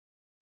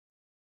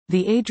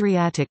The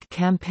Adriatic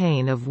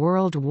campaign of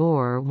World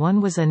War I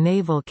was a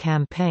naval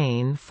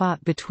campaign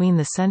fought between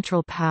the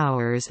Central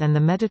Powers and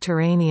the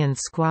Mediterranean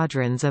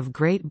squadrons of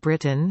Great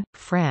Britain,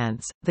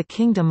 France, the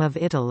Kingdom of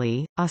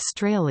Italy,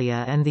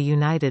 Australia and the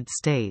United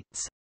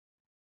States.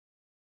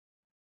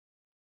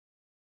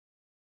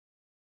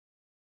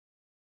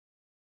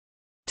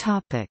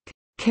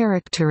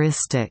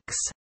 Characteristics.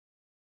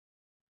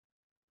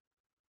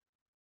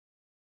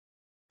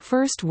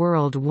 First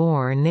World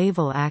War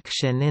naval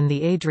action in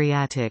the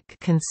Adriatic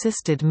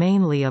consisted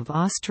mainly of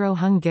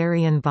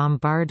Austro-Hungarian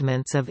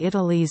bombardments of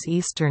Italy's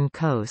eastern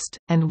coast,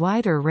 and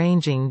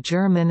wider-ranging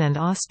German and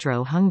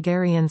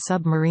Austro-Hungarian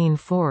submarine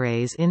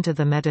forays into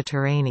the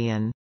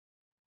Mediterranean.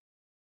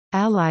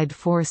 Allied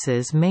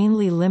forces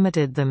mainly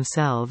limited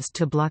themselves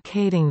to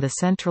blockading the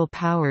Central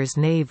Powers'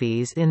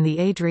 navies in the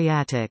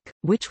Adriatic,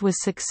 which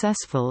was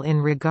successful in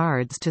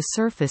regards to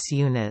surface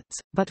units,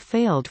 but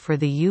failed for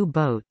the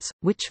U-boats,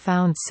 which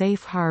found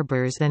safe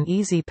harbors and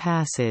easy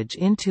passage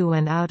into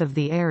and out of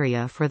the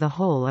area for the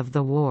whole of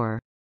the war.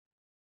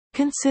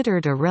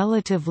 Considered a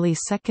relatively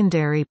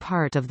secondary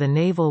part of the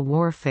naval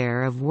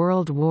warfare of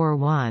World War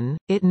I,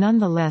 it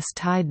nonetheless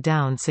tied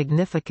down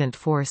significant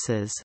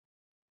forces.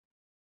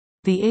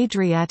 The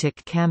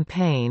Adriatic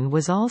campaign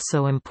was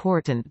also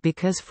important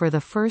because for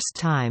the first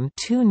time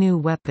two new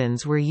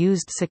weapons were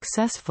used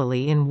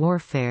successfully in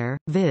warfare,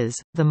 viz.,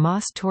 the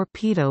Moss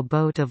torpedo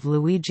boat of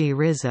Luigi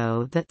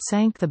Rizzo that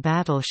sank the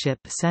battleship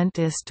St.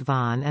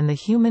 Istvan and the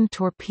human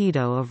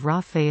torpedo of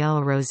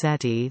Raffaele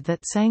Rossetti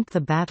that sank the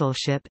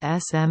battleship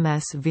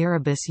SMS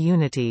Viribus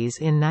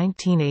Unitis in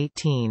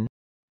 1918.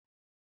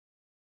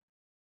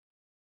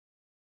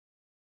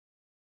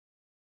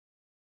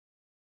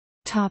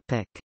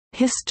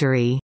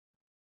 History.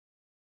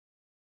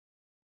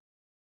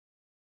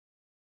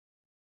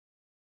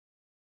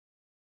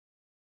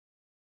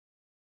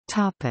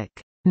 Topic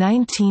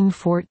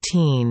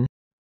 1914.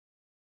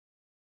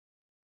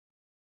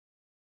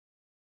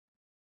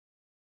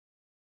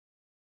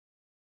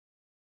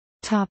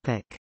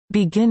 Topic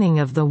Beginning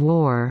of the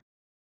war.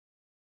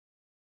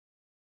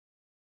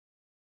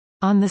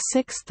 On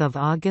 6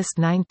 August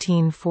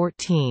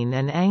 1914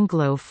 an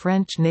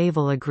Anglo-French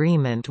naval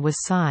agreement was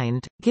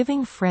signed,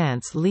 giving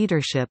France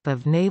leadership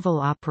of naval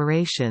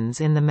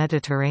operations in the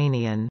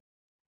Mediterranean.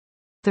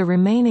 The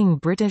remaining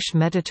British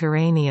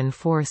Mediterranean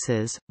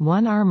forces,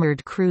 1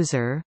 armoured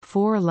cruiser,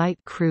 4 light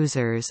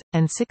cruisers,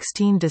 and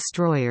 16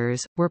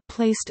 destroyers, were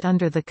placed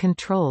under the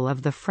control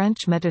of the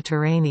French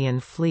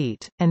Mediterranean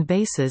Fleet, and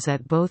bases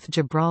at both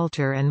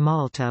Gibraltar and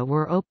Malta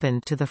were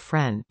opened to the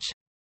French.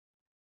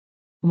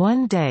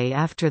 One day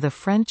after the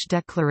French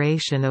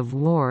declaration of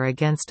war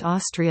against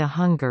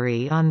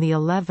Austria-Hungary on the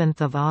 11th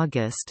of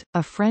August,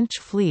 a French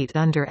fleet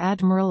under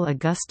Admiral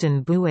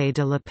Augustin Bouet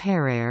de la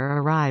Peyrère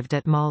arrived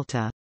at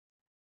Malta.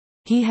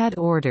 He had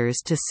orders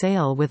to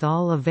sail with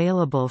all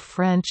available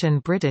French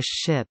and British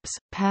ships,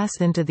 pass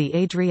into the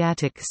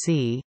Adriatic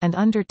Sea, and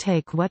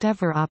undertake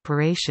whatever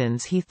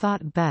operations he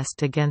thought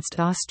best against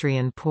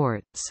Austrian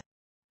ports.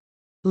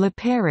 Le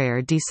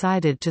Peyrère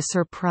decided to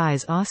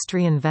surprise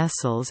Austrian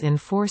vessels in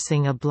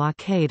forcing a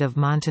blockade of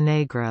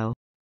Montenegro.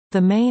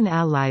 The main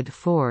Allied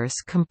force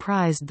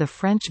comprised the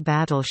French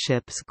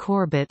battleships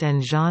Courbet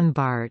and Jean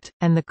Bart,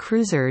 and the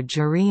cruiser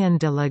Jurien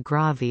de la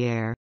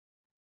Gravière.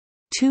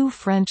 2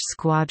 French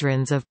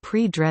squadrons of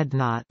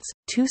pre-dreadnoughts,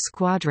 2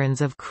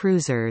 squadrons of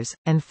cruisers,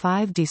 and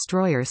 5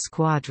 destroyer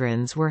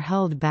squadrons were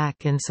held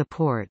back in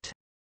support.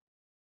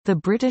 The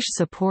British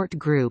support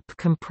group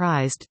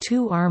comprised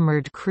 2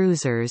 armoured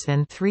cruisers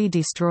and 3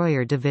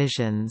 destroyer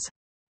divisions.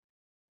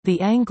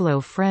 The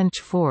Anglo-French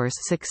force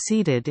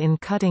succeeded in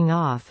cutting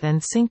off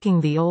and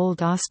sinking the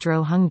old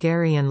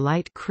Austro-Hungarian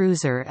light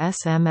cruiser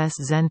SMS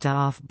Zenta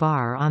off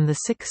Bar on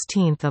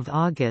 16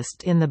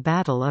 August in the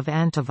Battle of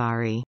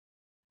Antivari.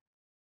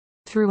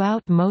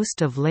 Throughout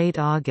most of late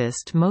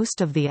August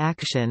most of the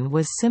action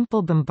was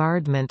simple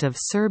bombardment of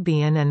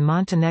Serbian and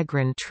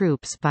Montenegrin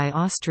troops by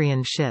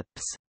Austrian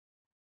ships.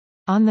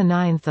 On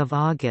 9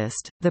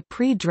 August, the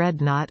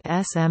pre-dreadnought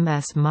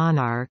SMS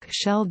Monarch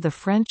shelled the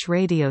French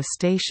radio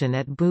station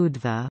at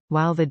Budva,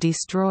 while the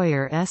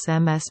destroyer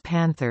SMS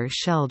Panther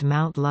shelled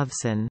Mount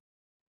Lovćen.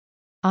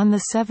 On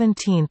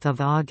 17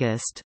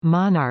 August,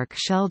 Monarch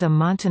shelled a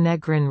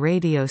Montenegrin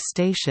radio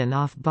station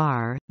off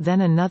Bar,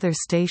 then another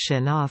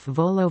station off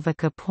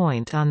Volovica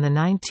Point on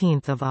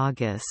 19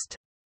 August.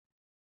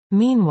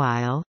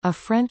 Meanwhile, a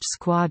French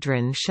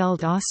squadron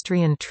shelled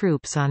Austrian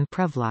troops on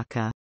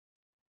Prevlaka.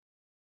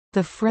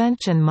 The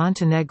French and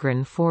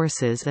Montenegrin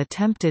forces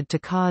attempted to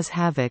cause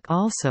havoc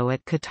also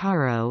at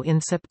Cattaro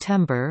in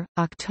September,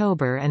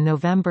 October and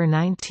November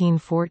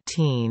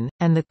 1914,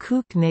 and the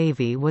Cook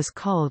Navy was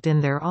called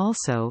in there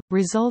also,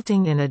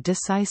 resulting in a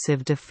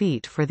decisive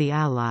defeat for the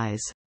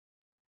Allies.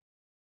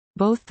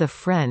 Both the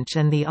French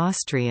and the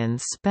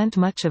Austrians spent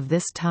much of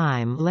this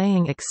time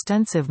laying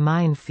extensive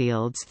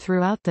minefields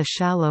throughout the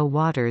shallow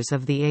waters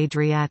of the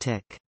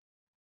Adriatic.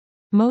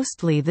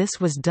 Mostly this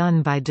was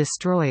done by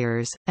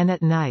destroyers, and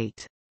at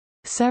night.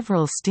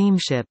 Several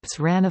steamships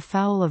ran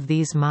afoul of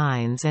these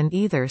mines and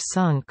either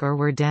sunk or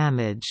were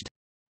damaged.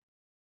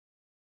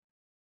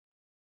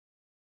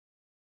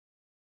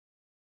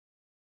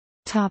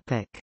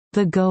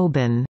 The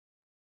Goeben.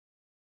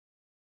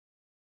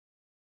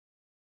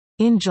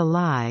 In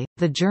July,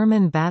 the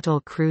German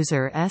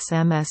battle-cruiser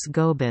SMS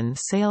Goeben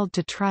sailed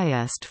to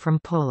Trieste from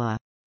Pola.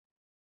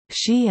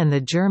 She and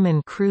the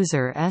German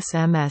cruiser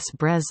SMS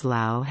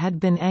Breslau had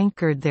been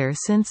anchored there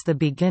since the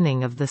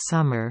beginning of the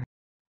summer.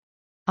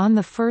 On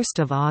 1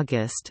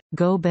 August,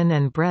 Goeben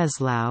and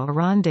Breslau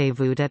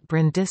rendezvoused at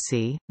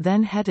Brindisi,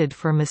 then headed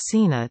for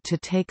Messina to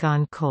take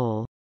on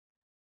coal.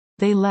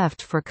 They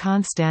left for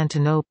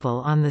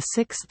Constantinople on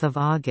 6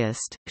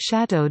 August,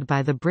 shadowed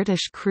by the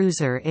British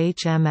cruiser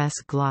HMS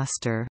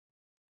Gloucester.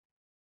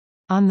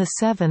 On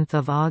 7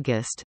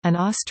 August, an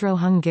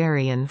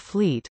Austro-Hungarian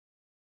fleet,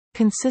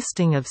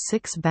 consisting of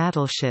 6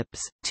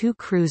 battleships, 2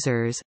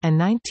 cruisers, and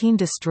 19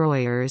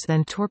 destroyers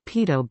and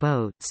torpedo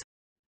boats,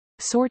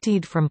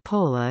 sortied from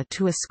Pola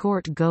to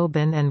escort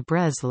Goeben and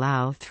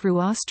Breslau through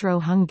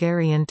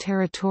Austro-Hungarian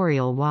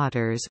territorial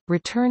waters,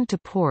 returned to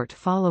port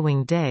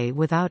following day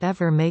without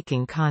ever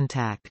making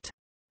contact.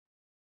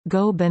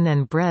 Goeben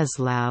and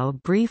Breslau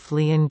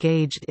briefly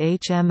engaged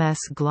HMS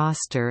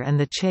Gloucester and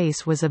the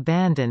chase was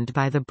abandoned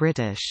by the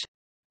British.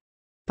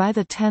 By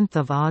 10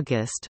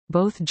 August,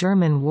 both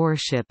German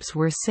warships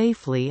were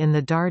safely in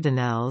the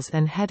Dardanelles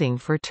and heading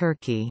for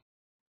Turkey.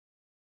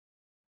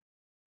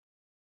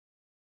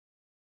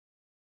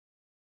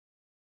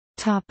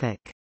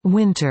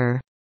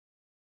 Winter.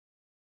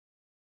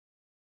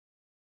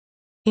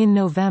 In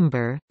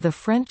November, the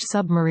French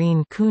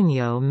submarine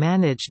Cugno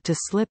managed to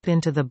slip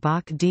into the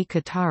Bac di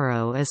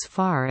Cattaro as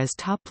far as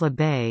Topla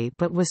Bay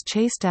but was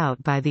chased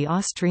out by the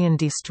Austrian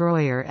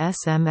destroyer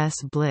SMS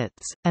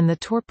Blitz, and the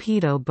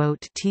torpedo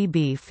boat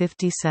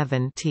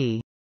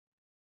TB-57T.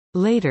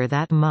 Later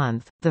that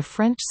month, the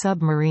French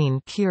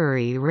submarine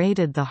Curie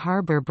raided the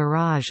harbour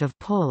barrage of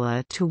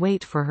Pola to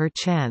wait for her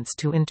chance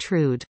to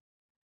intrude.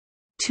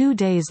 2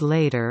 days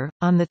later,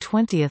 on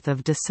 20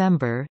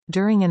 December,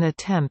 during an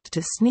attempt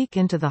to sneak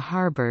into the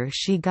harbour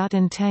she got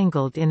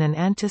entangled in an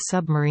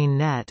anti-submarine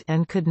net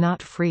and could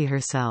not free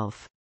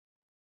herself.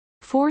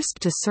 Forced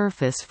to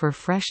surface for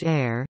fresh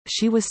air,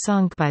 she was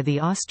sunk by the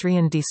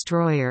Austrian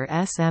destroyer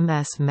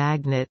SMS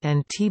Magnet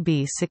and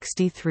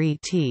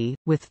TB-63T,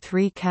 with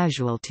 3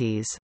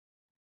 casualties.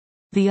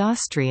 The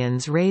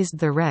Austrians raised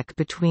the wreck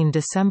between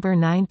December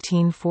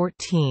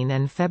 1914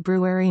 and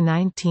February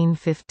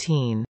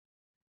 1915.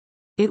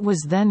 It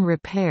was then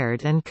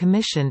repaired and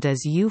commissioned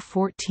as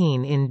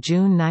U-14 in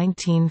June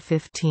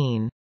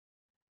 1915.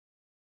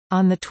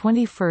 On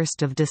 21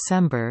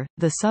 December,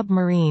 the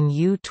submarine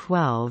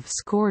U-12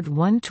 scored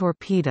 1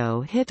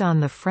 torpedo hit on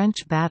the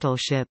French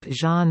battleship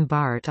Jean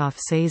Bart off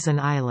Sazan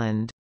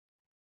Island.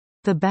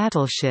 The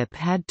battleship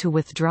had to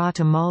withdraw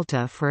to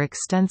Malta for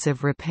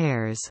extensive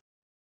repairs.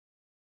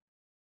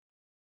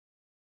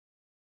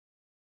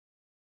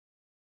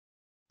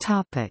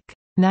 Topic: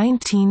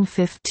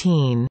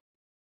 1915.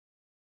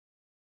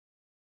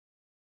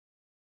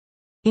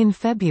 In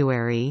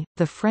February,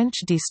 the French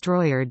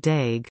destroyer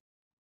Dague,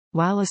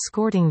 while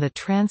escorting the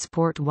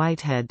transport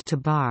Whitehead to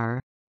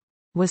Bar,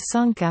 was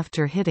sunk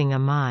after hitting a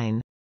mine.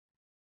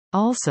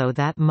 Also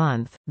that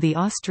month, the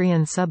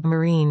Austrian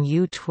submarine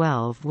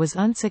U-12 was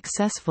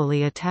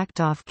unsuccessfully attacked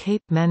off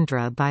Cape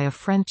Mendra by a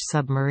French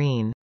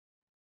submarine.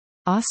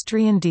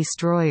 Austrian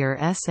destroyer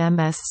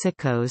SMS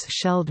Sikos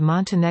shelled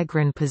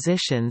Montenegrin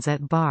positions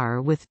at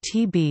Bar with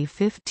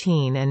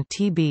TB-15 and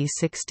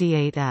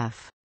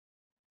TB-68F.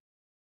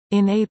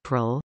 In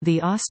April,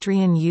 the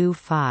Austrian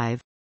U-5,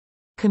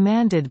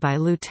 commanded by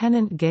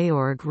Lieutenant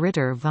Georg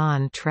Ritter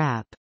von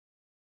Trapp,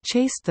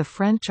 chased the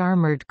French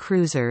armoured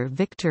cruiser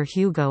Victor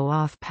Hugo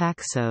off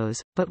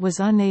Paxos, but was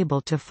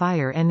unable to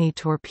fire any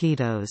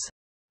torpedoes.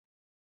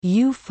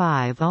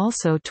 U-5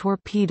 also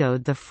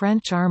torpedoed the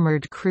French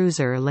armoured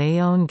cruiser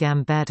Léon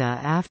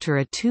Gambetta after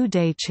a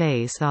 2-day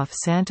chase off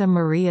Santa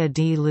Maria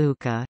di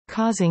Luca,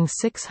 causing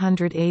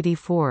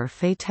 684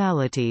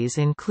 fatalities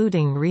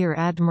including Rear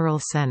Admiral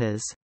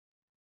Senna's.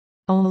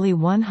 Only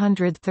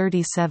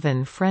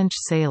 137 French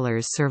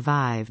sailors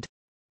survived.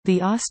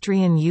 The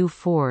Austrian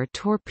U-4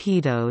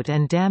 torpedoed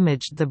and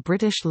damaged the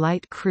British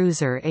light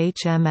cruiser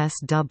HMS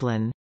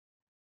Dublin.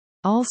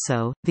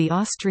 Also, the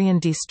Austrian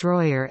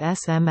destroyer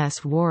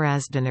SMS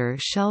Vorazdiner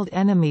shelled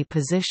enemy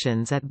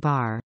positions at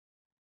Bar.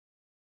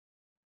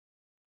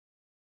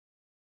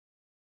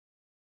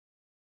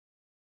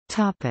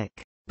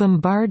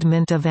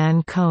 Bombardment of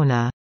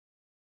Ancona.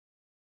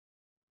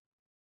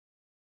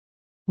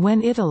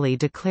 When Italy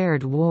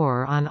declared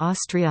war on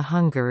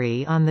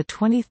Austria-Hungary on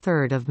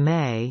 23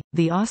 May,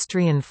 the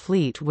Austrian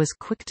fleet was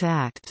quick to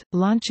act,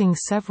 launching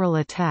several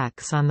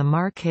attacks on the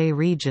Marche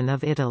region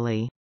of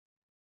Italy.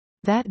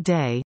 That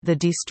day, the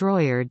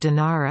destroyer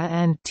Dinara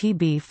and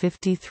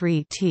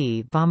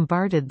TB-53T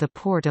bombarded the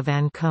port of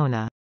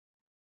Ancona.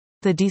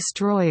 The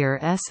destroyer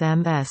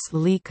SMS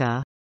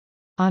Lika,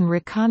 on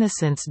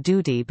reconnaissance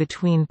duty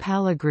between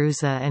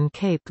Palagruza and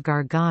Cape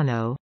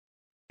Gargano,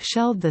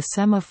 shelled the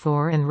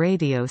semaphore and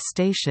radio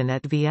station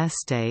at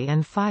Vieste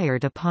and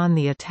fired upon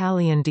the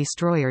Italian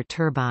destroyer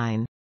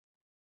turbine.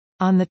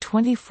 On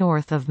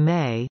 24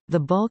 May, the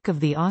bulk of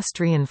the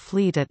Austrian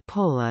fleet at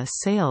Pola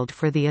sailed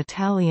for the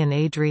Italian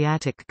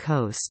Adriatic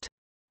coast.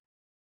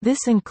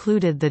 This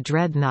included the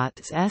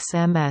dreadnoughts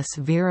SMS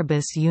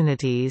Viribus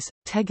Unitis,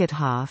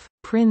 Tegethoff,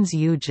 Prinz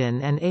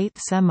Eugen and 8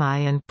 semi-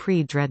 and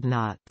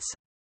pre-dreadnoughts.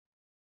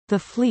 The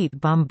fleet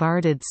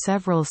bombarded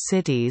several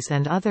cities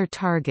and other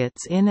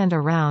targets in and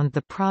around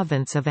the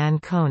province of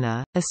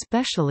Ancona,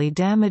 especially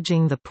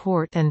damaging the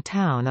port and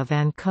town of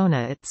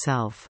Ancona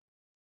itself.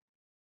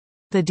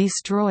 The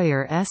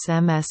destroyer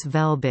SMS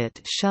Velbit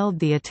shelled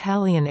the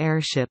Italian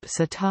airship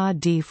Città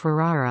di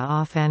Ferrara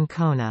off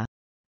Ancona.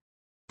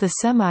 The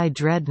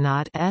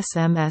semi-dreadnought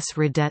SMS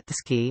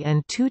Radetzky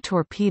and 2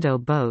 torpedo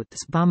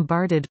boats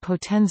bombarded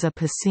Potenza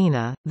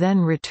Pacina, then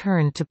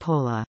returned to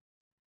Pola.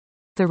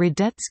 The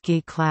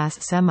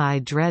Radetzky-class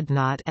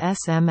semi-dreadnought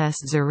SMS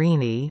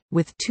Zerini,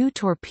 with 2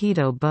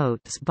 torpedo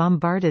boats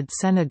bombarded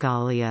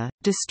Senegalia,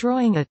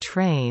 destroying a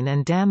train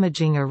and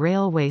damaging a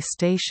railway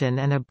station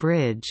and a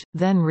bridge,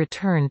 then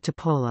returned to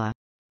Pola.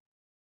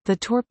 The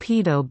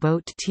torpedo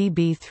boat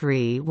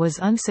TB3 was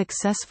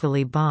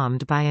unsuccessfully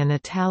bombed by an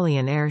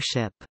Italian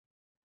airship.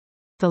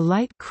 The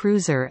light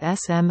cruiser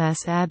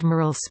SMS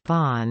Admiral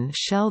Spahn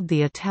shelled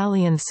the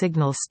Italian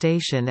signal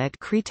station at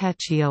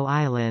Cretaccio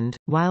Island,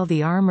 while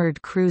the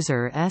armoured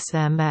cruiser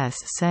SMS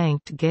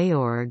Sankt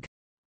Georg,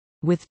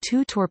 with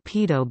 2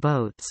 torpedo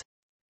boats,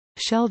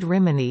 shelled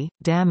Rimini,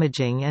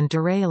 damaging and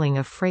derailing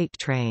a freight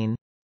train.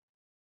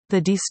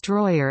 The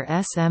destroyer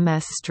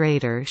SMS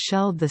Strater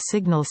shelled the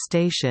signal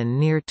station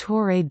near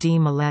Torre di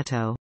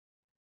Mileto.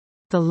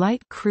 The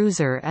light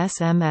cruiser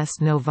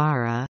SMS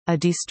Novara, a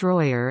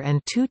destroyer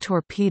and 2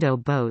 torpedo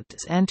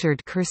boats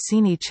entered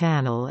Corsini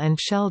Channel and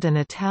shelled an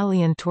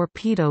Italian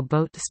torpedo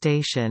boat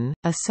station,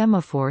 a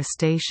semaphore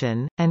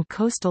station, and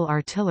coastal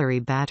artillery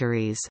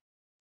batteries.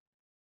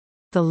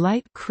 The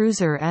light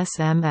cruiser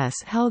SMS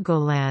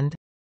Helgoland,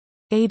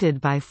 aided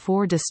by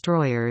 4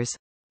 destroyers,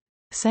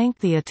 sank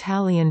the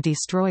Italian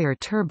destroyer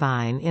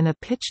turbine in a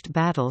pitched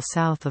battle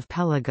south of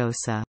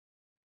Pelagosa.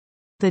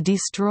 The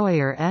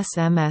destroyer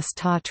SMS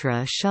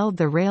Tatra shelled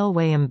the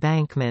railway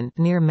embankment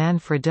near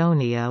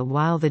Manfredonia,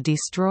 while the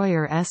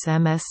destroyer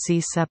SMS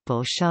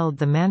Sepal shelled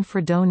the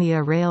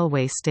Manfredonia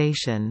railway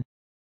station.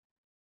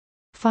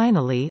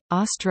 Finally,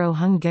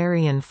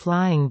 Austro-Hungarian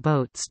flying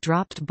boats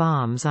dropped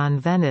bombs on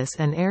Venice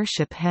and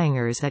airship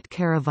hangars at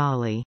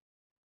Caravali.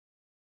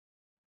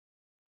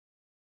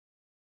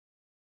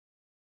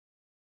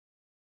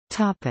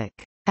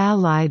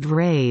 Allied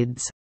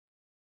raids.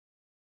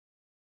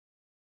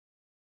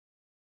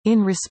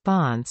 In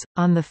response,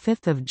 on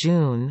 5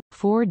 June,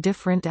 4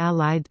 different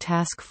Allied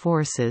task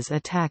forces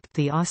attacked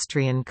the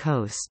Austrian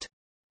coast.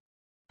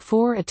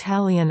 4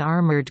 Italian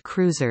armoured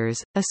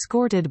cruisers,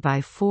 escorted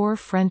by 4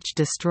 French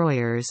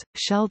destroyers,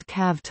 shelled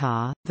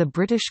Cavtat, the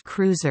British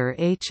cruiser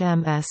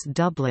HMS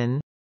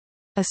Dublin,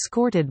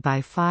 escorted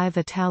by 5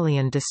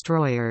 Italian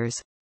destroyers,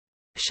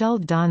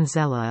 shelled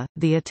Donzella,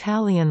 the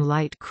Italian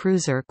light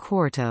cruiser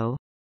Quarto,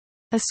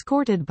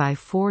 escorted by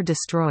 4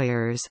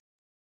 destroyers,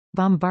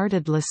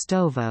 bombarded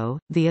Lastovo,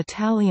 the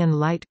Italian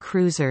light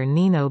cruiser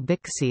Nino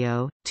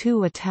Bixio,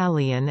 2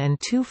 Italian and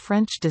 2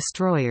 French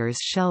destroyers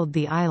shelled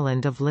the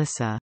island of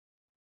Lissa.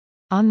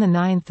 On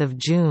 9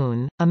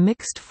 June, a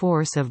mixed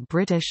force of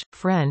British,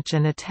 French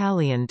and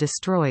Italian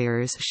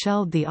destroyers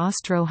shelled the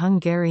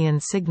Austro-Hungarian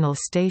signal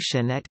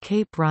station at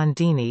Cape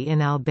Rondini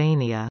in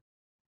Albania.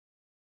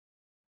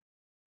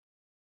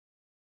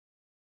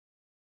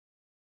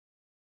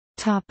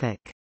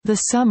 The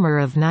summer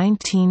of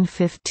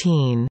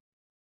 1915.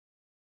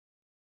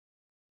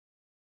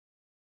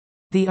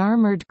 The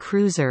armoured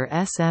cruiser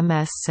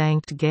SMS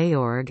Sankt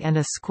Georg and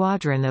a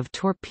squadron of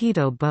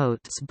torpedo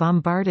boats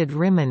bombarded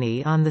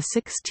Rimini on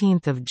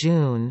 16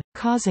 June,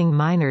 causing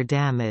minor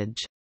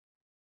damage.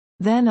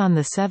 Then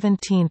on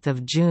 17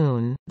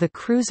 June, the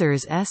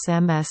cruisers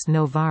SMS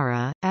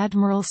Novara,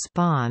 Admiral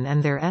Spahn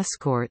and their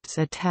escorts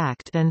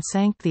attacked and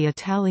sank the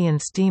Italian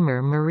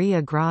steamer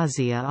Maria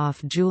Grazia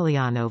off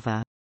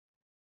Giulianova.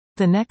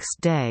 The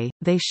next day,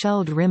 they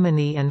shelled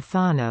Rimini and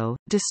Fano,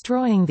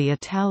 destroying the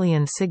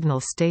Italian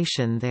signal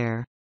station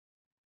there.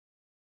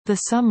 The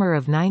summer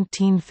of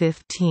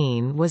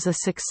 1915 was a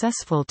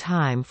successful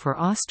time for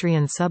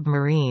Austrian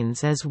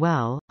submarines as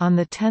well. On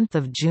 10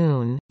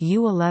 June,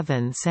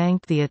 U-11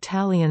 sank the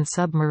Italian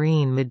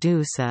submarine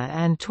Medusa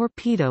and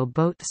torpedo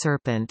boat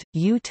Serpent.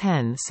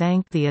 U-10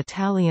 sank the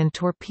Italian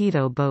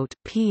torpedo boat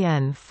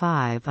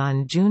PN-5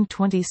 on June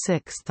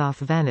 26 off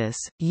Venice.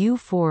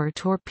 U-4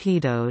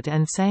 torpedoed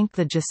and sank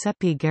the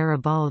Giuseppe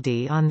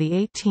Garibaldi on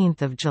 18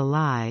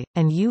 July,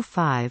 and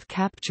U-5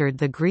 captured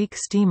the Greek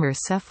steamer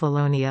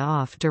Cephalonia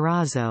off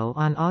Durazzo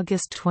on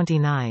August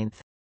 29.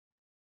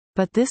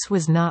 But this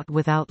was not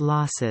without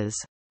losses.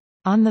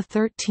 On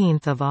 13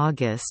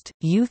 August,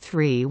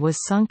 U-3 was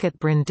sunk at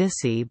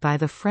Brindisi by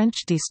the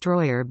French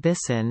destroyer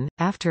Bisson,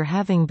 after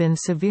having been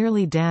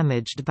severely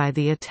damaged by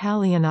the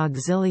Italian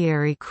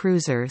auxiliary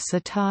cruiser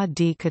Città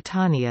di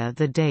Catania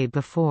the day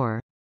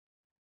before.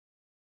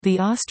 The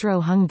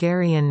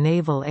Austro-Hungarian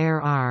Naval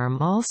Air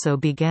Arm also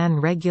began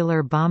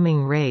regular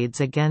bombing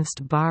raids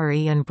against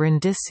Bari and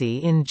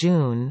Brindisi in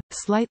June,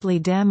 slightly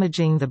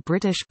damaging the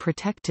British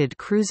protected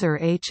cruiser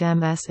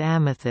HMS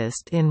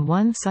Amethyst in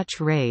one such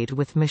raid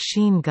with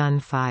machine gun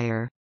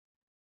fire.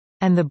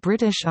 And the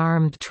British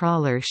armed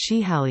trawler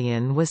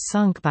Schiehallion was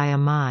sunk by a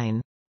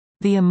mine.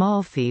 The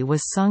Amalfi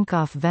was sunk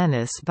off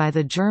Venice by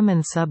the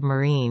German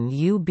submarine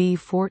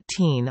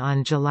UB-14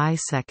 on July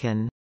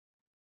 2.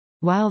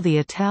 While the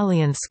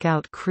Italian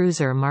scout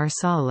cruiser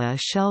Marsala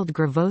shelled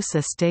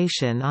Gravosa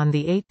station on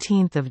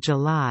 18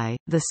 July,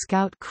 the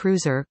scout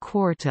cruiser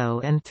Quarto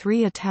and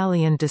 3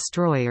 Italian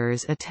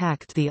destroyers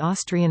attacked the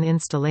Austrian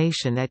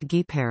installation at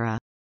Gipera.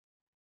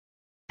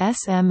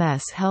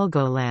 SMS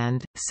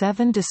Helgoland,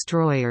 7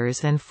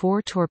 destroyers and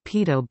 4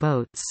 torpedo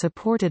boats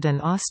supported an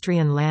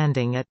Austrian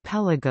landing at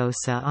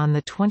Pelagosa on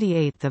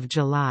 28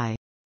 July.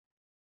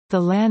 The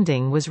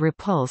landing was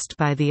repulsed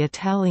by the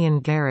Italian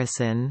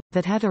garrison,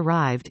 that had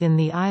arrived in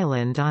the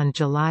island on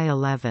July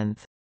 11.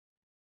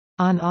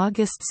 On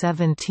August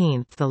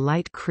 17 the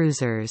light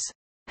cruisers,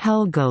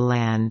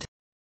 Helgoland,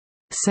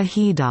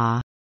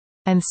 Sahida,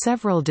 and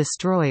several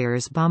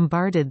destroyers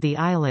bombarded the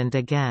island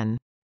again.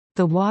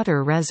 The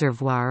water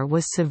reservoir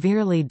was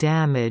severely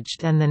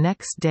damaged and the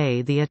next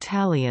day the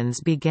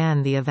Italians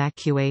began the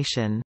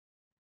evacuation.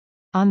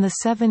 On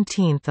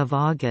 17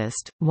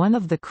 August, one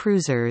of the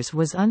cruisers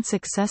was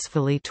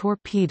unsuccessfully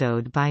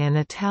torpedoed by an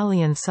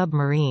Italian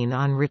submarine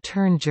on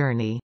return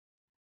journey.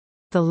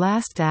 The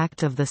last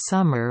act of the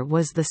summer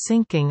was the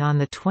sinking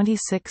on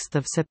 26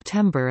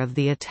 September of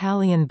the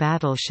Italian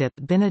battleship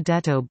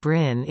Benedetto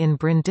Brin in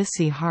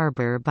Brindisi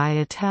harbour by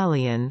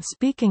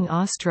Italian-speaking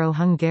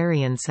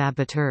Austro-Hungarian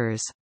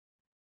saboteurs.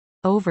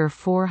 Over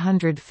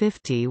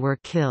 450 were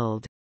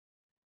killed.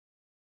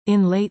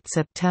 In late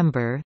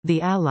September,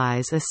 the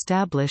Allies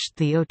established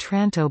the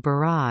Otranto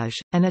barrage,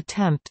 an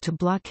attempt to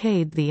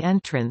blockade the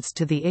entrance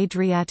to the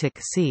Adriatic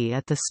Sea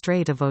at the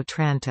Strait of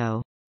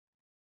Otranto.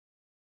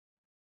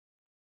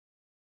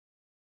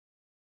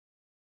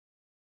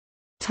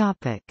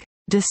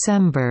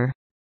 December.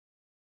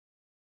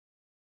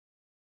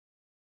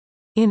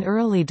 In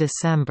early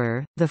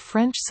December, the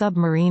French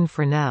submarine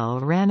Fresnel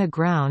ran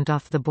aground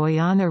off the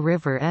Boyana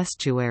River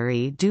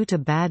estuary due to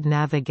bad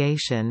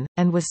navigation,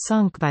 and was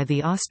sunk by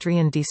the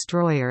Austrian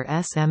destroyer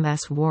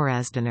SMS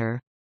Warasdener.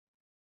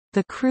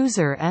 The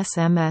cruiser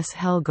SMS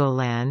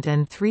Helgoland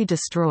and 3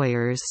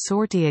 destroyers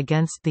sortie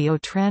against the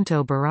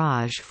Otranto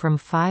barrage from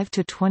 5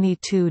 to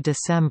 22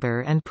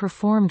 December and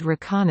performed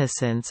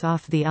reconnaissance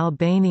off the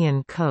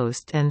Albanian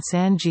coast and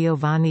San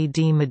Giovanni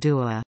di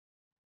Medua.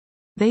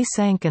 They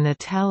sank an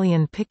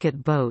Italian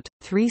picket boat,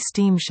 3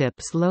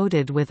 steamships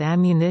loaded with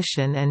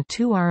ammunition and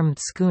 2 armed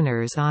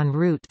schooners en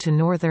route to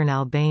northern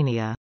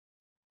Albania.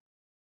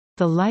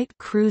 The light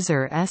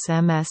cruiser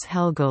SMS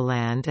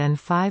Helgoland and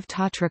 5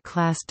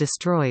 Tatra-class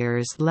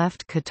destroyers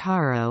left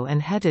Cattaro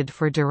and headed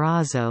for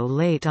Durazzo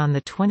late on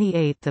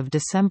 28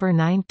 December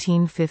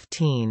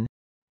 1915.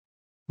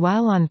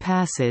 While on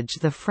passage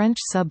the French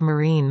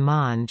submarine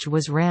Monge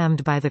was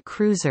rammed by the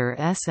cruiser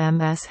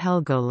SMS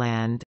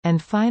Helgoland,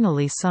 and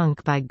finally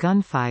sunk by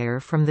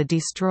gunfire from the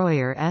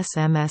destroyer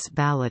SMS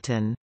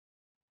Balaton.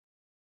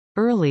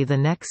 Early the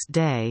next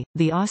day,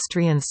 the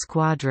Austrian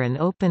squadron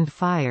opened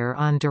fire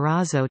on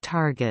Durazzo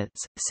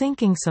targets,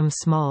 sinking some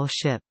small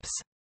ships.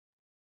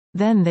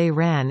 Then they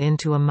ran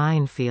into a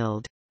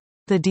minefield.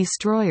 The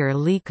destroyer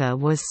Lika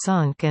was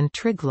sunk and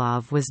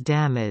Triglav was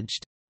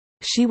damaged.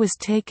 She was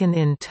taken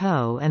in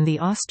tow and the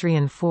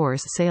Austrian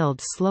force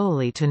sailed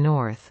slowly to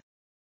north.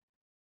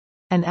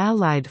 An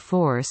Allied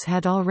force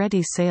had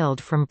already sailed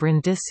from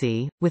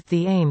Brindisi, with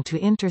the aim to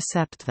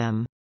intercept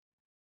them.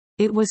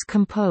 It was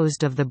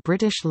composed of the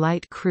British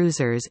light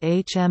cruisers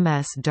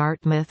HMS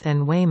Dartmouth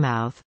and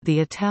Weymouth, the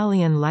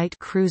Italian light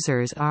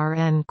cruisers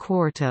RN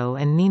Quarto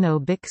and Nino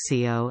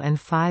Bixio and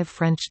 5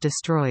 French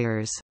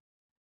destroyers.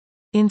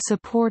 In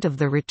support of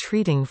the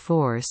retreating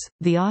force,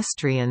 the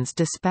Austrians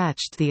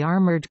dispatched the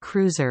armoured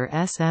cruiser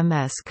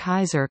SMS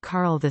Kaiser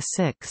Karl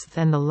VI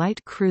and the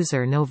light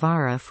cruiser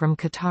Novara from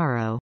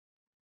Cattaro.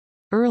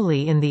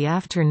 Early in the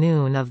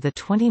afternoon of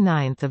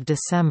 29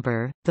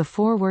 December, the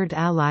forward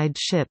Allied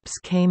ships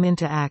came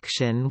into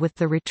action with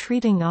the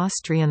retreating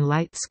Austrian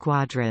light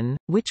squadron,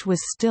 which was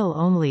still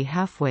only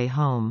halfway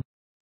home.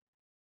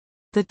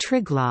 The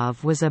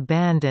Triglav was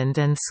abandoned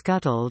and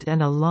scuttled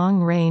and a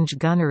long-range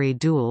gunnery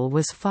duel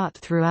was fought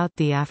throughout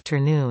the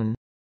afternoon.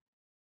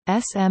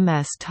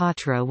 SMS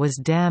Tatra was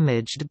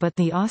damaged but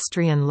the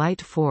Austrian light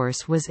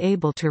force was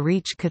able to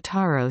reach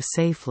Cattaro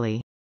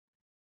safely.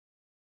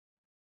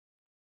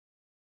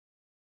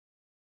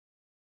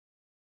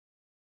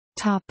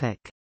 Topic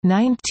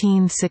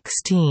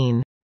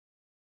 1916.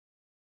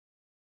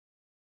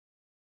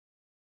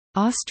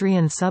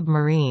 Austrian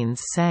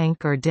submarines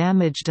sank or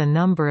damaged a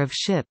number of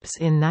ships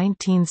in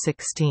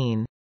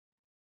 1916.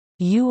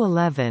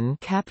 U-11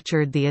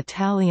 captured the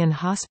Italian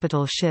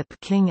hospital ship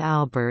King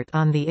Albert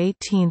on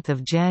 18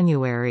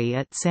 January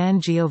at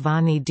San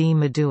Giovanni di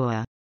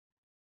Medua.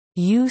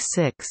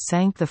 U-6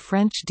 sank the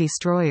French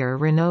destroyer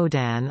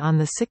Renaudin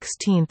on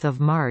 16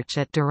 March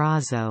at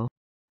Durazzo.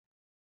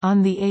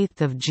 On 8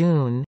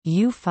 June,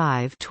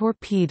 U-5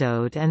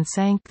 torpedoed and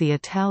sank the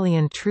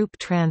Italian troop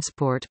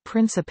transport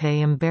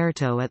Principe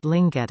Umberto at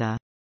Linguetta.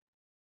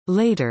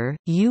 Later,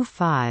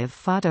 U-5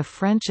 fought a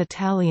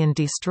French-Italian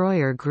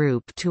destroyer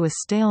group to a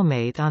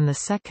stalemate on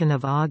 2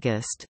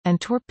 August, and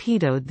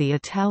torpedoed the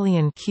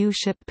Italian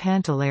Q-ship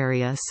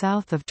Pantelleria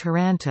south of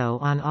Taranto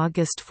on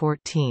August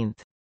 14.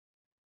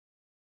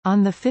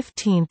 On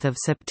 15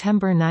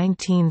 September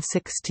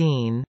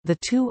 1916, the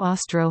two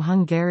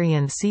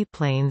Austro-Hungarian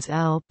seaplanes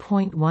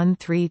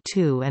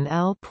L.132 and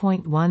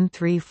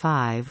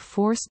L.135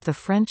 forced the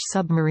French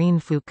submarine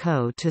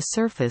Foucault to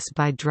surface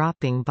by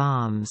dropping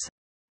bombs.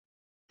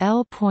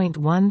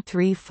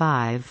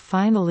 L.135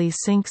 finally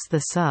sinks the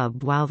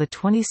sub while the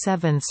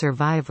 27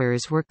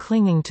 survivors were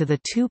clinging to the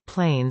two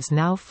planes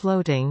now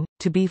floating,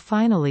 to be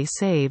finally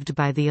saved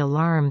by the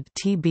alarmed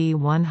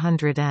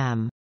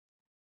TB-100M.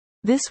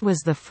 This was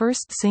the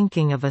first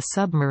sinking of a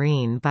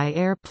submarine by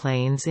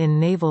airplanes in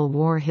naval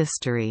war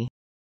history.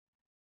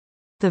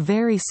 The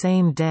very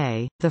same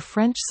day, the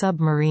French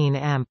submarine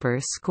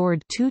Amper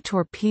scored 2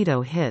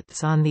 torpedo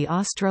hits on the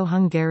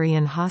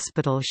Austro-Hungarian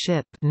hospital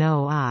ship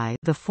No I,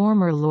 the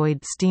former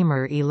Lloyd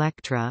steamer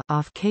Electra,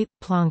 off Cape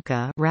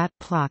Planca, Rat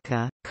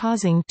Plaka,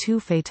 causing 2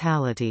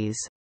 fatalities.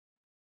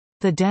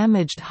 The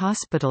damaged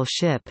hospital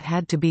ship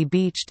had to be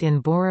beached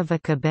in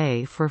Borovica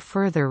Bay for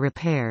further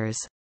repairs.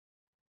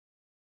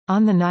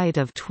 On the night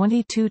of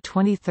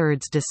 22–23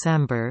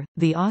 December,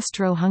 the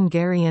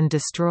Austro-Hungarian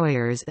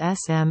destroyers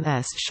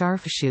SMS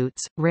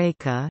Sharpshoots,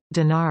 Reka,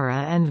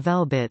 Dinara and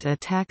Velbit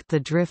attacked the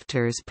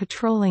drifters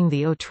patrolling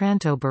the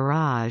Otranto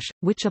barrage,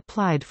 which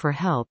applied for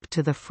help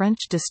to the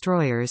French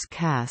destroyers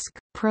Casque,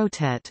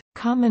 Protet,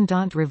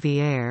 Commandant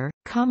Rivière,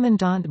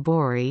 Commandant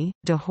Bori,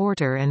 De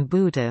Horter and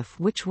Boudif,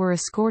 which were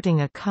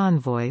escorting a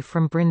convoy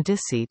from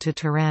Brindisi to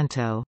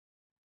Taranto.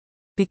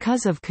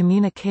 Because of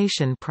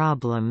communication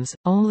problems,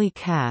 only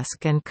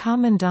Casque and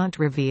Commandant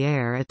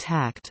Rivière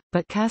attacked,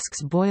 but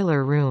Casque's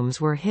boiler rooms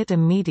were hit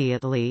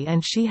immediately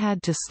and she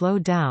had to slow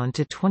down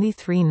to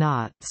 23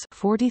 knots,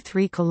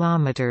 43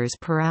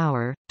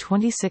 km/h,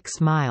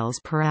 26 miles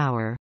per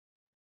hour.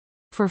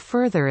 For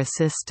further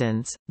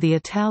assistance, the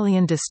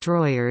Italian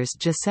destroyers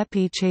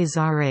Giuseppe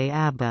Cesare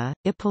Abba,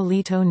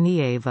 Ippolito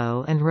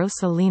Nievo and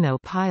Rossellino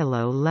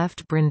Pilo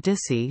left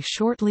Brindisi,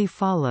 shortly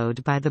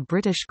followed by the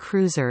British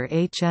cruiser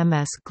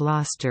HMS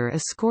Gloucester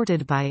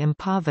escorted by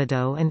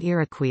Impavido and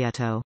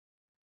Irrequieto.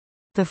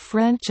 The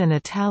French and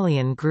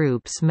Italian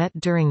groups met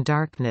during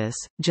darkness.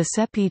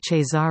 Giuseppe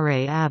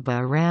Cesare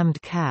Abba rammed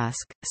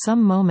Casque.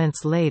 Some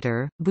moments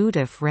later,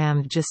 Boudif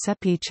rammed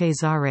Giuseppe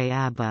Cesare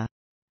Abba.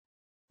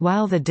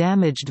 While the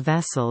damaged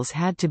vessels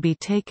had to be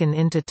taken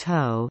into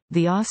tow,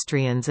 the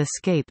Austrians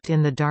escaped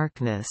in the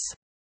darkness.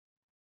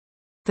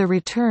 The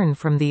return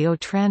from the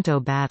Otranto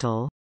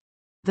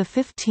battle—the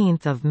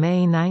 15th of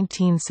May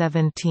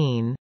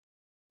 1917,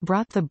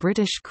 brought the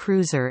British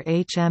cruiser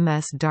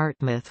HMS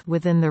Dartmouth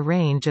within the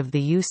range of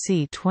the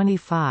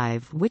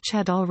UC-25, which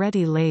had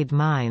already laid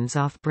mines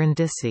off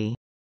Brindisi.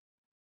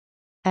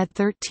 At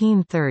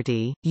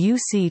 13:30,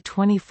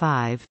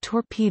 UC-25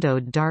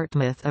 torpedoed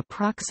Dartmouth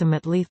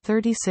approximately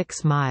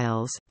 36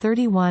 miles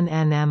 (31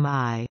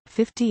 nmi,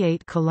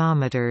 58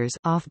 kilometers)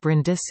 off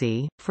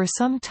Brindisi. For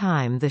some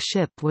time the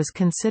ship was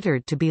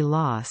considered to be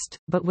lost,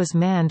 but was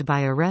manned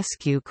by a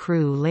rescue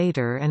crew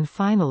later and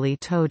finally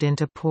towed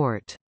into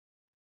port.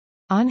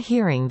 On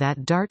hearing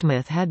that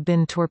Dartmouth had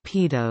been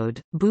torpedoed,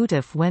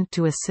 Boudif went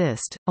to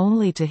assist,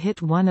 only to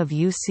hit one of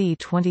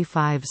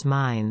UC-25's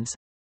mines.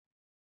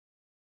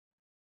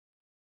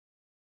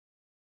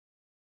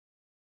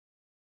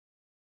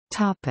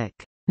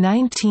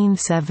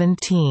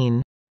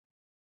 1917.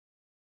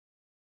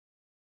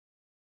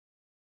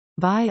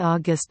 By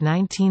August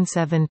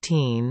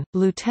 1917,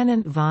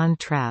 Lieutenant von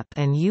Trapp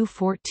and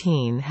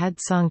U-14 had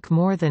sunk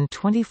more than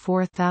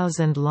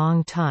 24,000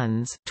 long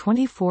tons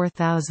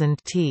 (24,000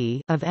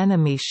 t) of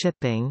enemy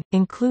shipping,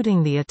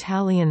 including the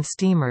Italian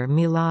steamer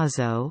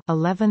Milazzo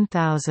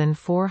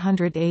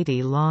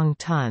 11,480 long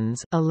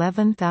tons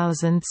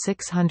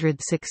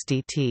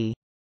 (11,660 t).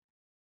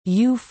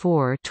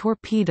 U-4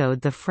 torpedoed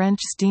the French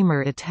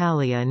steamer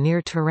Italia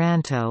near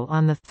Taranto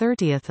on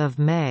 30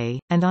 May,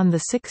 and on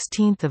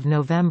 16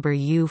 November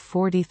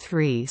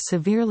U-43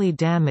 severely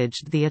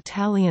damaged the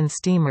Italian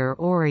steamer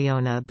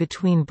Oriona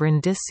between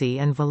Brindisi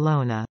and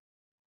Valona.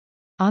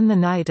 On the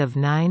night of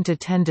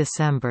 9–10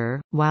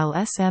 December, while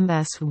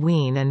SMS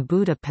Wien and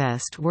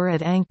Budapest were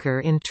at anchor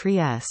in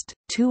Trieste,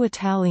 2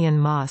 Italian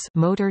MAS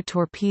motor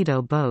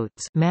torpedo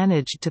boats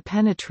managed to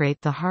penetrate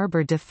the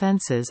harbour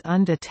defences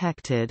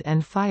undetected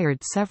and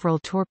fired several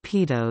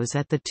torpedoes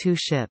at the two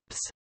ships.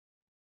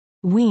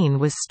 Wien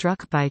was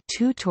struck by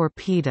 2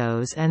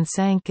 torpedoes and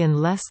sank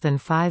in less than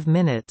 5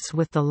 minutes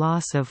with the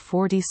loss of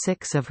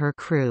 46 of her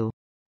crew.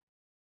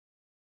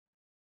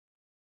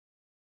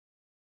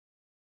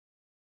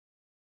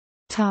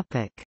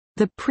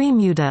 The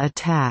Premuda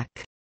attack.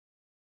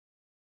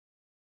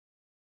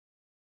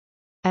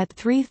 At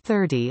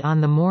 3:30 on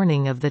the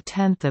morning of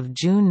 10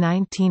 June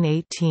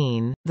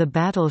 1918, the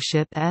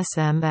battleship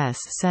SMS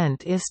St.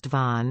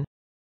 István,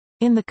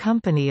 in the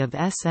company of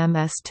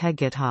SMS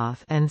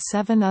Tegethoff and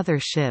 7 other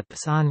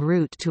ships en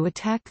route to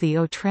attack the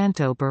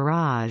Otranto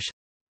barrage,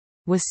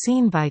 was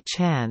seen by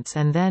chance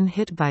and then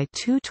hit by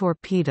 2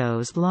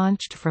 torpedoes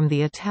launched from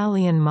the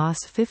Italian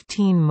MAS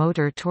 15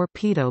 motor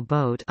torpedo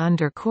boat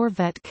under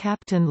corvette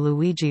Captain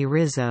Luigi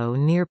Rizzo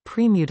near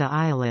Premuda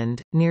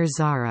Island, near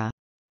Zara.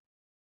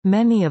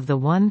 Many of the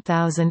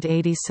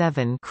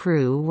 1,087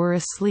 crew were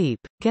asleep,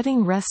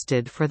 getting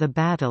rested for the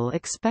battle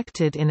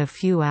expected in a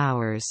few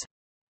hours.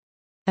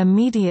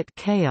 Immediate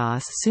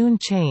chaos soon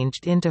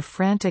changed into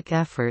frantic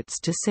efforts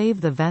to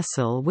save the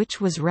vessel, which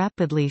was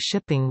rapidly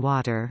shipping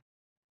water.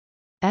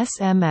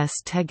 SMS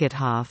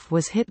Tegethoff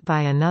was hit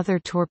by another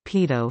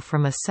torpedo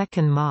from a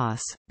second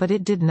MAS, but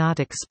it did not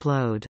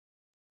explode.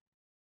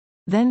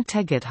 Then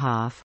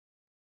Tegethoff,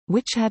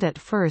 which had at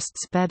first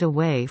sped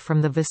away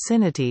from the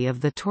vicinity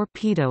of the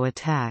torpedo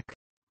attack,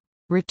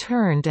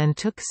 returned and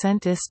took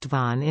St.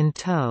 István in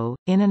tow,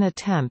 in an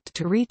attempt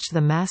to reach the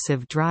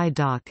massive dry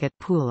dock at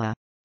Pula.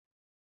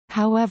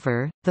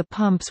 However, the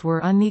pumps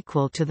were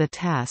unequal to the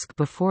task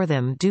before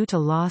them due to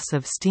loss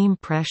of steam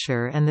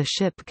pressure, and the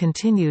ship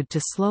continued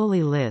to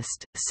slowly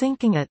list,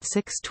 sinking at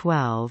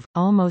 6:12,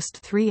 almost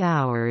 3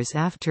 hours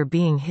after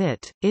being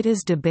hit. It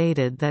is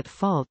debated that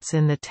faults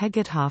in the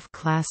Tegethoff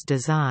class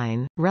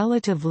design,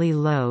 relatively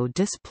low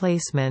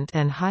displacement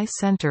and high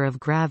center of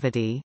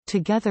gravity,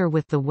 together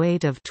with the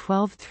weight of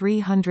 12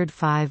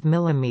 305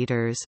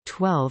 mm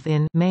 12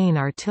 in main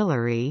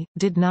artillery,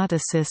 did not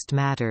assist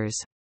matters.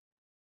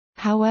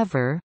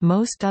 However,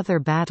 most other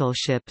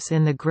battleships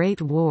in the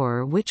Great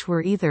War which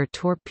were either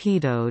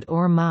torpedoed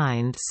or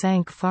mined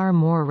sank far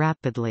more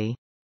rapidly.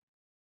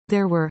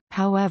 There were,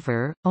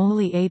 however,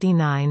 only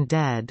 89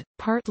 dead,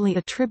 partly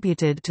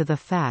attributed to the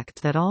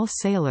fact that all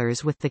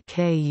sailors with the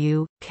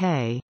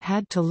KU.K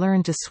had to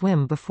learn to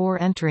swim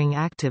before entering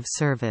active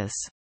service.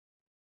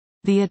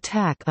 The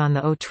attack on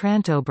the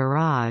Otranto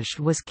barrage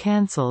was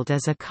cancelled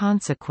as a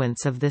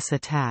consequence of this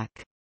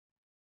attack.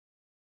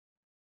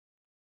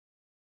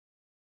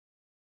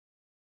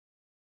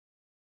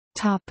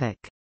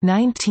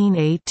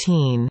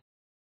 1918.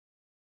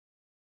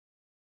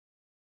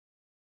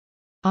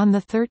 On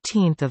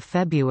 13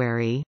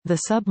 February, the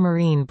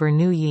submarine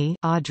Bernoulli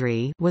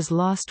Audrey was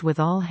lost with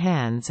all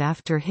hands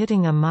after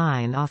hitting a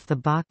mine off the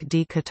Bac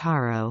di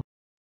Cattaro.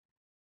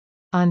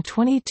 On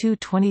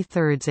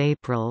 22–23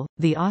 April,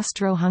 the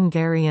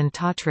Austro-Hungarian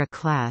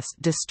Tatra-class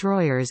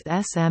destroyers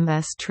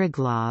SMS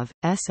Triglav,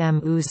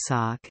 SM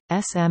Uzak,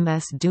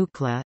 SMS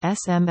Dukla,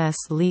 SMS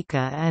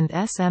Lika and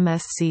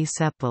SMS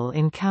Sepal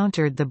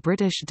encountered the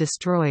British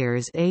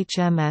destroyers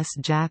HMS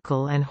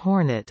Jackal and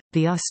Hornet,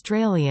 the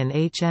Australian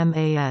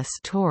HMAS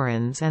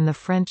Torrens and the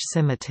French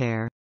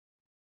Scimitar.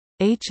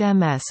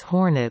 HMS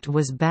Hornet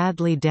was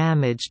badly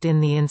damaged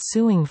in the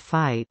ensuing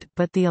fight,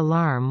 but the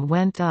alarm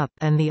went up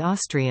and the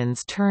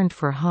Austrians turned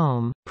for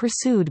home,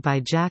 pursued by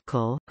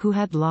Jackal, who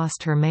had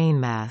lost her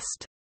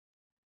mainmast.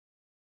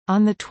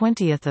 On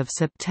 20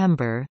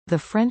 September, the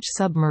French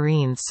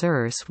submarine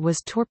Circe was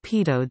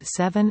torpedoed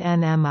 7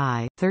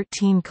 nmi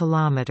 13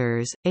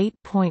 km,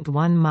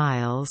 8.1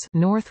 miles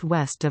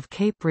northwest of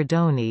Cape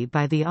Redoni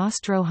by the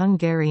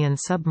Austro-Hungarian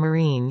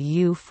submarine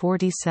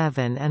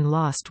U-47 and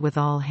lost with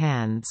all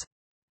hands.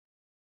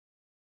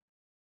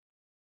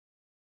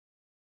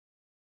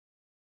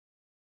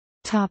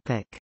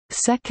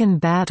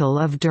 Second Battle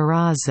of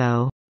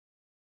Durazzo.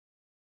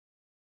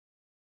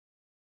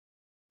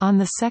 On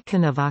 2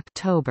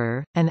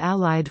 October, an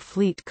Allied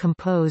fleet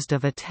composed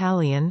of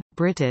Italian,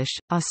 British,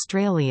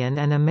 Australian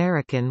and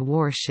American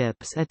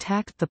warships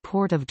attacked the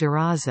port of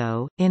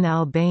Durazzo, in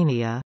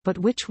Albania, but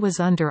which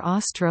was under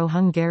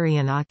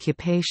Austro-Hungarian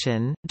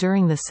occupation,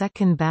 during the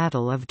Second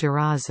Battle of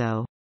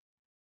Durazzo.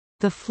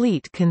 The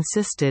fleet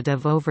consisted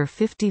of over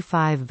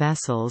 55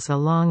 vessels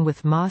along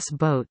with MAS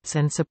boats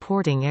and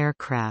supporting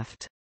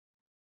aircraft.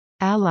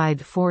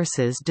 Allied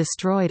forces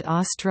destroyed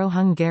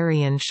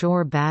Austro-Hungarian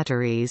shore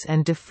batteries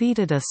and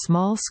defeated a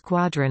small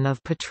squadron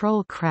of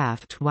patrol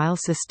craft while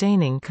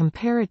sustaining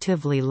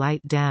comparatively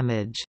light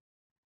damage.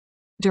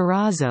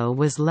 Durazzo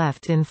was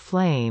left in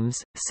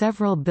flames,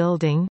 several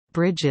building,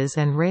 bridges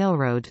and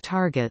railroad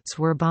targets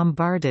were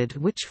bombarded,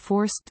 which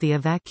forced the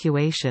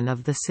evacuation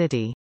of the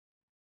city.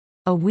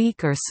 A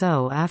week or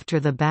so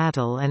after the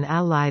battle, an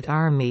Allied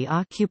army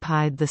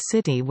occupied the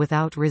city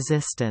without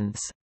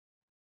resistance.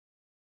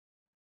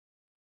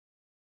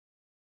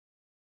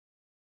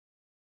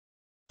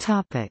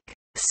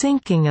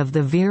 Sinking of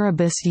the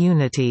Viribus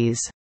Unitis.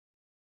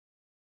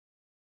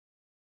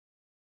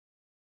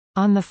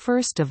 On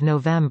 1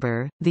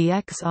 November, the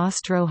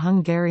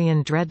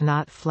ex-Austro-Hungarian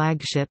dreadnought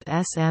flagship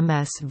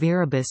SMS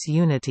Viribus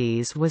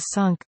Unitis was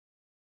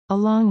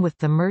sunk—along with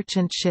the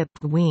merchant ship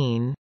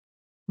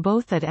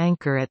Wien—both at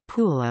anchor at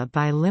Pula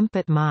by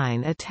limpet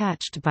mine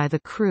attached by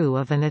the crew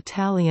of an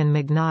Italian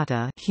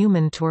Magnata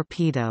human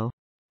torpedo.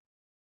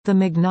 The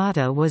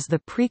Magnata was the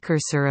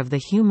precursor of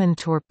the human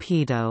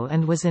torpedo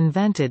and was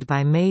invented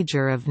by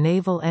Major of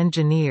Naval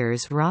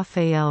Engineers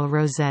Raffaele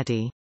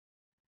Rossetti.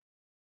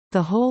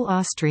 The whole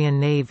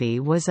Austrian navy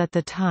was at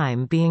the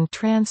time being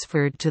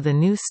transferred to the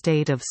new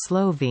state of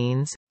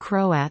Slovenes,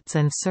 Croats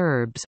and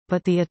Serbs,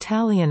 but the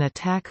Italian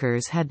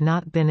attackers had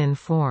not been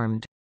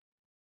informed.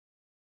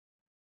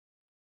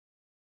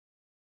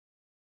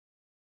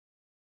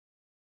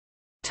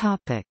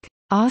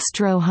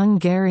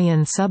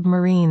 Austro-Hungarian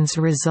submarines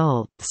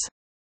results.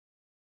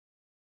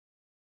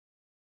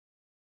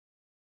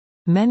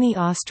 Many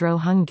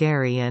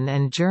Austro-Hungarian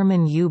and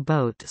German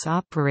U-boats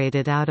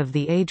operated out of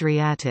the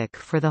Adriatic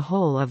for the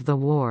whole of the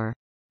war.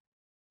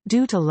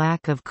 Due to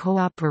lack of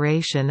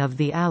cooperation of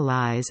the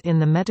Allies in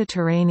the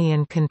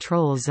Mediterranean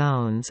control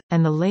zones,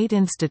 and the late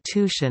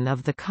institution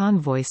of the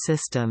convoy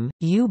system,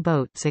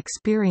 U-boats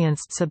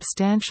experienced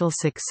substantial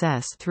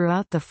success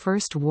throughout the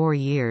First War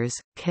years.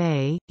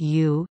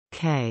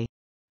 K.U.K.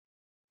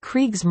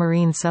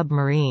 Kriegsmarine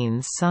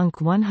submarines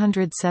sunk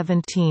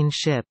 117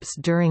 ships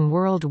during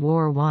World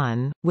War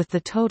I, with the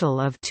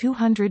total of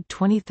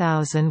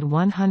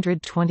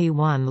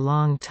 220,121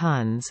 long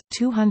tons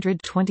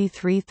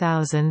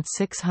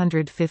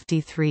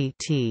 223,653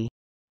 t.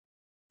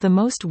 The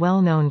most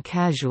well-known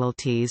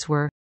casualties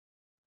were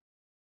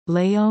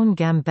Leone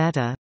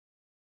Gambetta,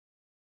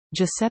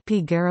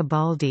 Giuseppe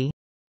Garibaldi,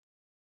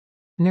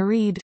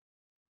 Nereid,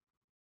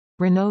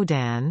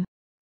 Renaudin,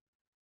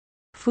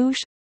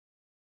 Fouche,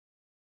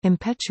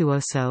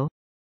 Impetuoso,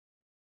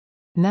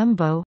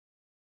 Nembo,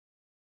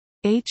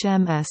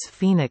 HMS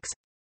Phoenix,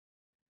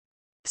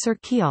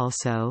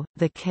 Also,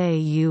 the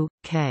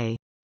K.U.K.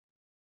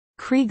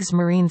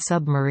 Kriegsmarine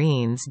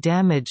submarines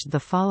damaged the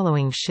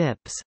following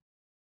ships: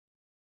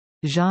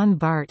 Jean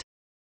Bart,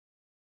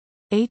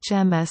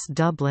 HMS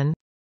Dublin,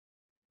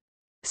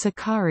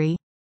 Sakari,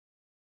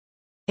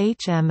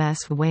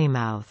 HMS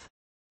Weymouth.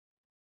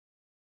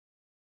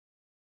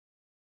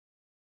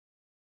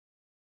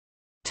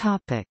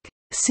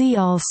 See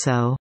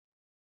also: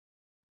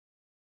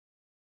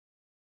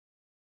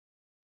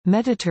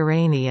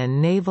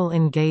 Mediterranean naval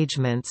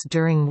engagements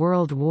during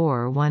World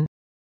War I,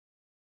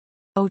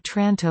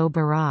 Otranto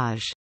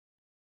Barrage.